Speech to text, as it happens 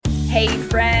Hey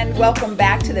friend, welcome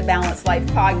back to the Balanced Life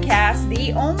Podcast,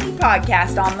 the only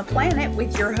podcast on the planet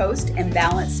with your host and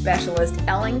balance specialist,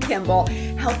 Ellen Kimball,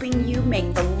 helping you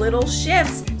make the little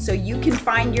shifts so you can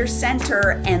find your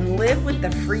center and live with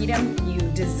the freedom you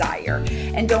desire.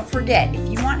 And don't forget, if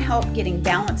you want help getting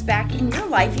balance back in your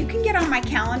life, you can get on my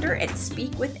calendar at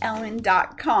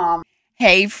speakwithellen.com.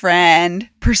 Hey friend,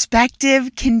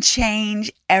 perspective can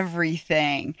change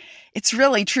everything. It's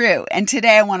really true. And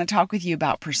today I want to talk with you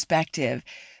about perspective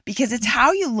because it's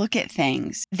how you look at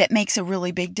things that makes a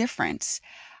really big difference.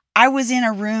 I was in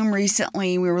a room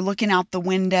recently. We were looking out the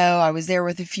window. I was there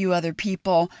with a few other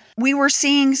people. We were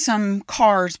seeing some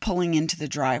cars pulling into the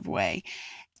driveway.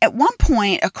 At one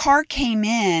point, a car came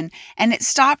in and it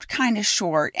stopped kind of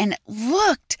short and it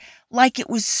looked like it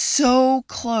was so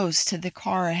close to the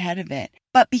car ahead of it.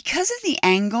 But because of the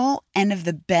angle and of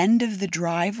the bend of the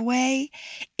driveway,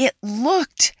 it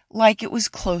looked like it was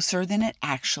closer than it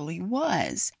actually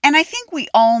was. And I think we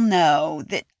all know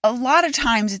that a lot of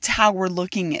times it's how we're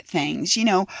looking at things. You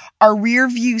know, our rear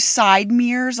view side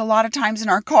mirrors, a lot of times in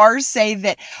our cars say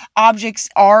that objects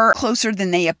are closer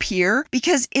than they appear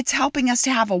because it's helping us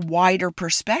to have a wider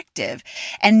perspective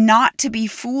and not to be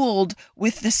fooled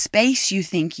with the space you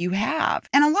think you have.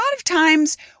 And a lot of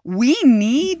times we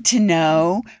need to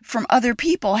know from other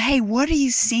people, hey, what are you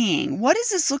seeing? What does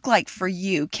this look like for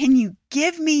you? Can you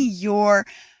give me your,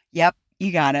 yep,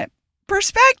 you got it,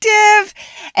 perspective?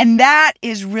 And that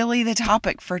is really the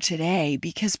topic for today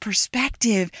because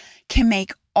perspective can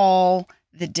make all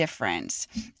the difference.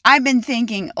 I've been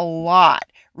thinking a lot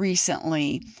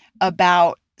recently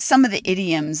about some of the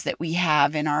idioms that we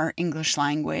have in our English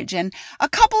language. And a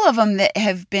couple of them that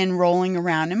have been rolling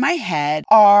around in my head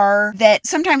are that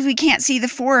sometimes we can't see the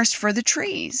forest for the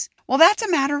trees. Well, that's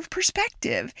a matter of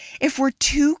perspective. If we're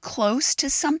too close to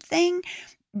something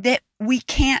that we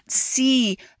can't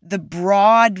see the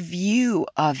broad view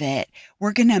of it,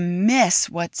 we're going to miss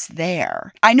what's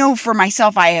there. I know for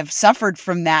myself, I have suffered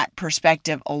from that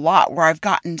perspective a lot, where I've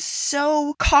gotten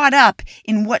so caught up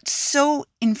in what's so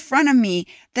in front of me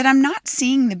that I'm not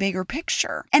seeing the bigger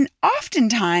picture. And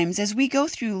oftentimes, as we go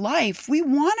through life, we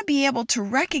want to be able to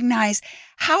recognize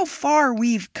how far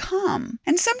we've come.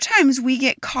 And sometimes we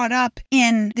get caught up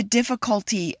in the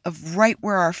difficulty of right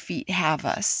where our feet have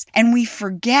us. And we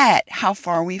forget how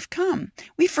far we've come.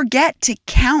 We forget to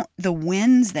count the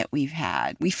wins that we've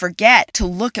had. We forget to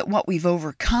look at what we've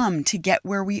overcome to get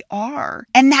where we are.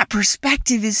 And that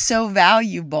perspective is so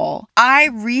valuable. I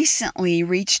recently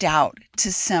reached out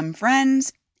to some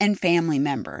friends and family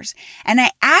members, and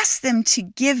I asked them to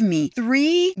give me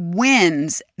 3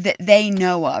 wins that they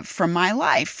know of from my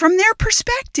life, from their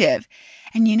perspective.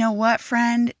 And you know what,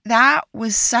 friend? That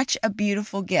was such a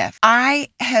beautiful gift. I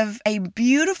have a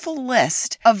beautiful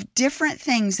list of different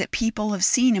things that people have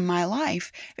seen in my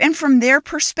life. And from their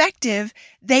perspective,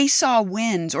 they saw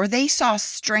wins, or they saw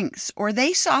strengths, or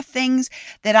they saw things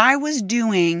that I was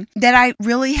doing that I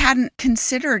really hadn't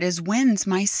considered as wins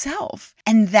myself.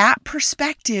 And that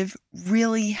perspective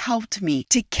really helped me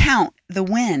to count the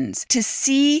wins, to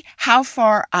see how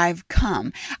far I've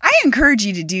come. I encourage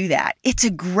you to do that. It's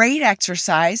a great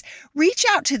exercise. Reach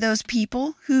out to those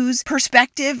people whose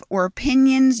perspective or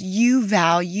opinions you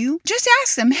value. Just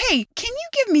ask them, hey, can you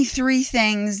give me 3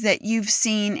 things that you've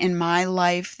seen in my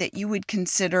life that you would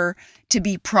consider to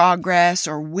be progress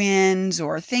or wins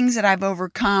or things that I've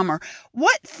overcome? Or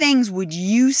what things would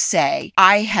you say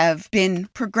I have been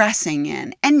progressing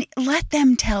in? And let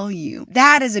them tell you.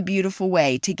 That is a beautiful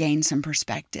way to gain some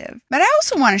perspective. But I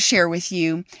also want to share with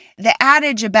you the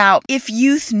adage about if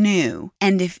youth knew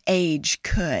and if age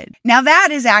could. Now that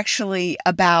is actually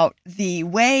about the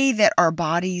way that our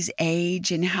bodies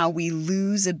age and how we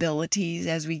lose abilities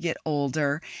as we get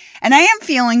older. And I am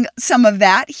feeling some of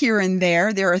that here and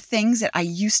there. There are things that I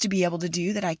used to be able to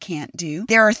do that I can't do.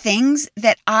 There are things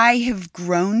that I have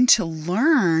grown to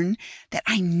learn that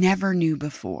I never knew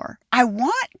before. I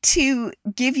want to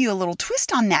give you a little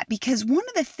twist on that because one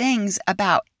of the things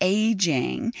about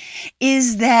aging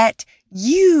is that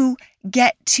you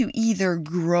get to either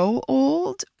grow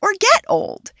old or get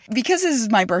old. Because this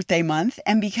is my birthday month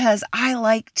and because I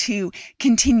like to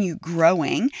continue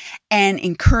growing and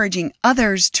encouraging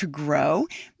others to grow,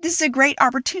 this is a great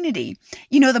opportunity.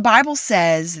 You know, the Bible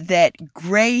says that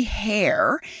gray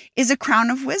hair is a crown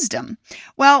of wisdom.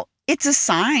 Well, it's a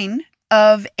sign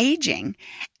of aging.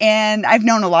 And I've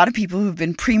known a lot of people who've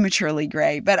been prematurely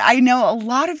gray, but I know a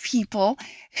lot of people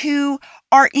who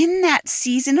are in that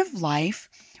season of life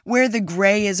where the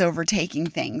gray is overtaking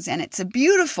things. And it's a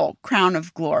beautiful crown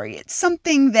of glory. It's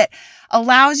something that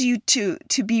allows you to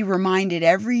be reminded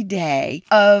every day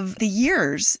of the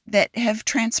years that have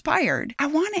transpired. I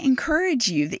want to encourage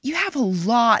you that you have a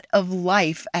lot of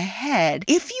life ahead.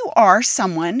 If you are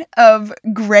someone of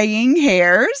graying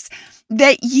hairs,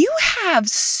 that you have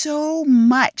so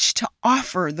much to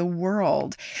offer the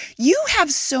world. You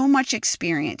have so much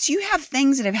experience. You have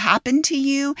things that have happened to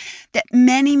you that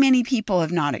many, many people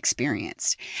have not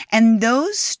experienced. And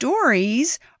those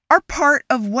stories are part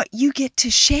of what you get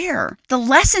to share. The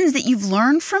lessons that you've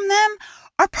learned from them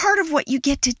are part of what you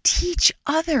get to teach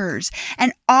others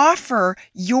and offer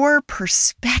your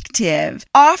perspective,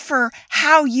 offer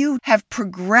how you have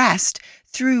progressed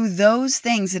through those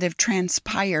things that have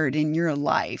transpired in your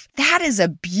life. That is a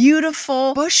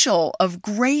beautiful bushel of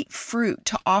great fruit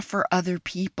to offer other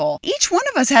people. Each one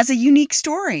of us has a unique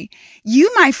story. You,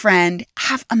 my friend,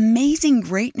 have amazing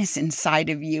greatness inside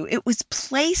of you. It was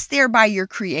placed there by your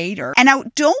Creator. And I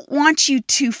don't want you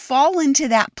to fall into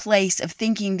that place of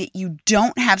thinking that you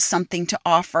don't have something to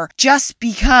offer just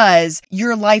because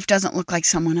your life doesn't look like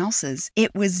someone else's.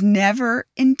 It was never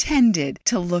intended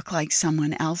to look like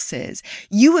someone else's.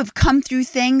 You have come through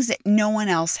things that no one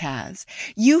else has.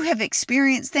 You have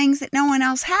experienced things that no one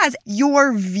else has.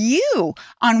 Your view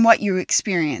on what you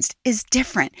experienced is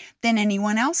different than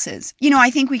anyone else's.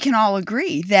 I think we can all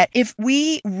agree that if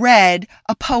we read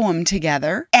a poem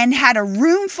together and had a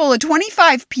room full of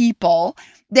 25 people,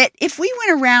 that if we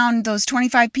went around those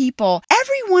 25 people,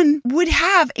 everyone would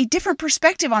have a different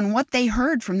perspective on what they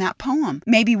heard from that poem.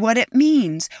 Maybe what it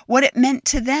means, what it meant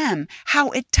to them,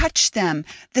 how it touched them,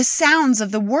 the sounds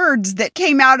of the words that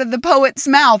came out of the poet's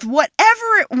mouth,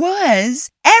 whatever it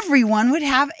was, everyone would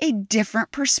have a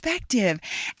different perspective.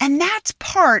 And that's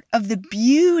part of the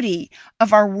beauty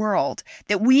of our world,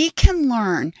 that we can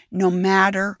learn no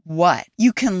matter what.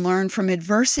 You can learn from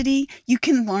adversity, you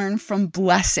can learn from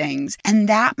blessings. And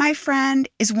that, my friend,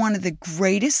 is one of the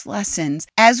greatest lessons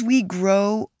as we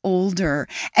grow older,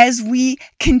 as we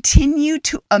continue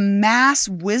to amass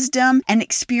wisdom and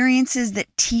experiences that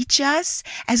teach us.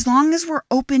 As long as we're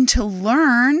open to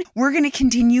learn, we're going to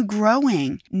continue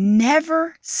growing.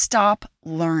 Never stop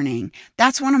learning.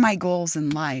 That's one of my goals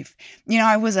in life.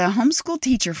 I was a homeschool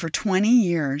teacher for 20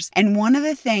 years, and one of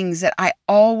the things that I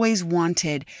always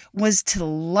wanted was to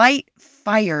light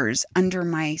fires under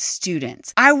my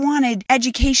students. I wanted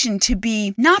education to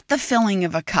be not the filling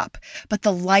of a cup, but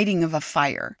the lighting of a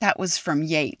fire. That was from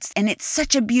Yeats. And it's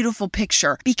such a beautiful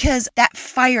picture because that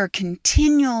fire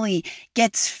continually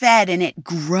gets fed and it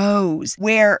grows,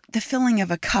 where the filling of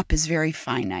a cup is very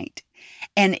finite.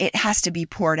 And it has to be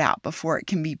poured out before it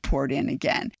can be poured in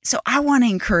again. So I want to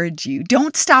encourage you,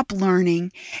 don't stop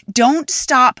learning. Don't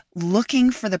stop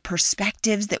looking for the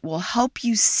perspectives that will help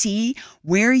you see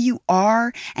where you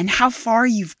are and how far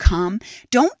you've come.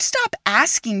 Don't stop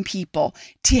asking people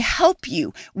to help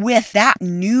you with that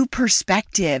new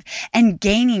perspective and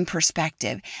gaining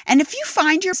perspective. And if you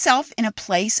find yourself in a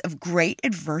place of great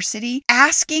adversity,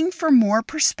 asking for more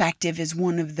perspective is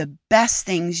one of the best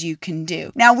things you can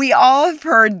do. Now, we all have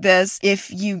heard this.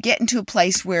 If you get into a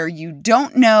place where you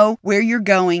don't know where you're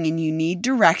going and you need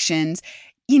directions,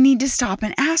 you need to stop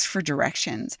and ask for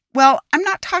directions. Well, I'm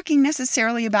not talking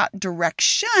necessarily about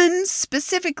directions,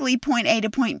 specifically point A to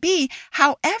point B.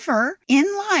 However, in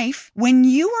life, when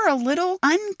you are a little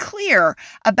unclear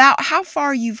about how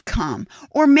far you've come,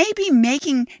 or maybe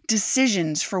making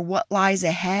decisions for what lies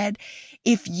ahead,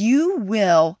 if you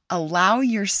will allow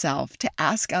yourself to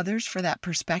ask others for that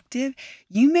perspective,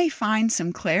 you may find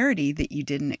some clarity that you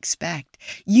didn't expect.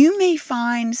 You may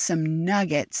find some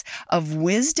nuggets of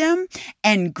wisdom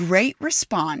and great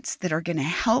response that are going to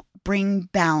help bring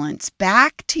balance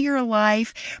back to your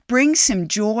life, bring some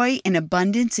joy and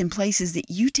abundance in places that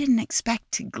you didn't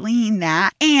expect to glean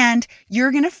that, and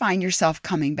you're going to find yourself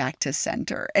coming back to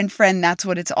center. And friend, that's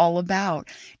what it's all about.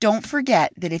 Don't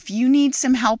forget that if you need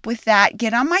some help with that,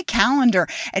 get on my calendar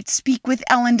at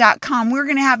speakwithellen.com. We're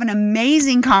going to have an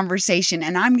amazing conversation,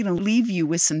 and I'm going to leave you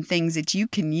with some things that you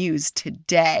can use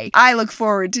today. I look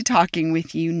forward to talking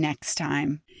with you next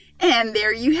time. And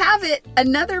there you have it,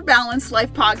 another Balanced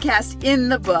Life podcast in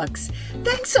the books.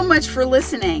 Thanks so much for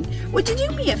listening. Would you do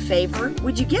me a favor?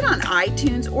 Would you get on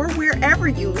iTunes or wherever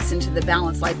you listen to the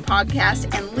Balanced Life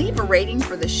podcast and leave a rating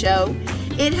for the show?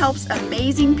 It helps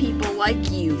amazing people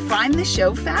like you find the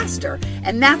show faster.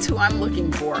 And that's who I'm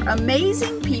looking for,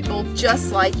 amazing people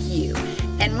just like you.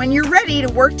 And when you're ready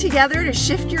to work together to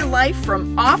shift your life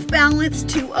from off balance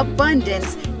to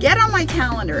abundance, get on my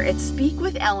calendar at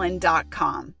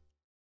speakwithellen.com.